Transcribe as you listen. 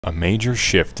A major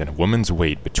shift in a woman's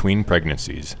weight between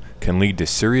pregnancies can lead to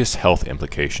serious health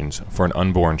implications for an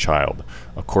unborn child,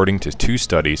 according to two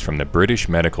studies from the British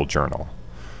Medical Journal.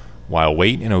 While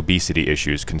weight and obesity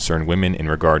issues concern women in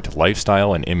regard to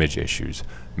lifestyle and image issues,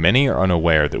 many are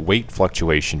unaware that weight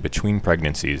fluctuation between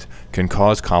pregnancies can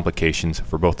cause complications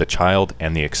for both the child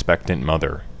and the expectant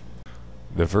mother.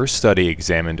 The first study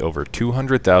examined over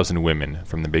 200,000 women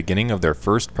from the beginning of their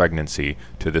first pregnancy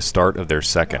to the start of their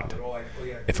second.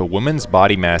 If a woman's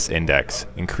body mass index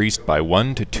increased by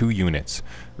 1 to 2 units,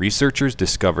 researchers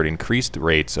discovered increased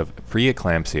rates of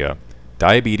preeclampsia,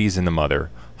 diabetes in the mother,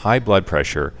 high blood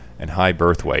pressure, and high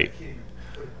birth weight.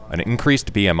 An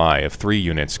increased BMI of 3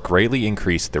 units greatly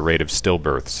increased the rate of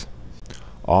stillbirths.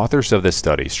 Authors of this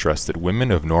study stressed that women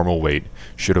of normal weight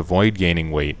should avoid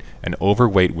gaining weight, and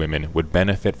overweight women would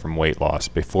benefit from weight loss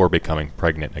before becoming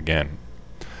pregnant again.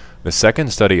 The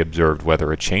second study observed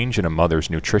whether a change in a mother's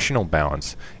nutritional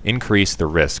balance increased the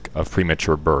risk of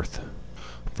premature birth.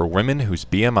 For women whose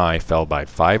BMI fell by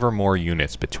 5 or more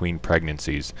units between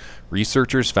pregnancies,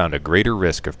 researchers found a greater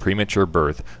risk of premature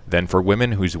birth than for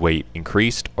women whose weight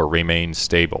increased or remained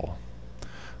stable.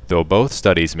 Though both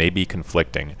studies may be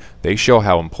conflicting, they show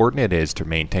how important it is to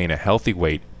maintain a healthy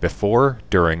weight before,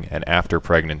 during, and after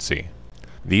pregnancy.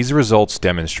 These results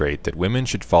demonstrate that women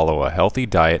should follow a healthy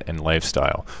diet and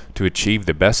lifestyle to achieve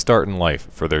the best start in life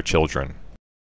for their children.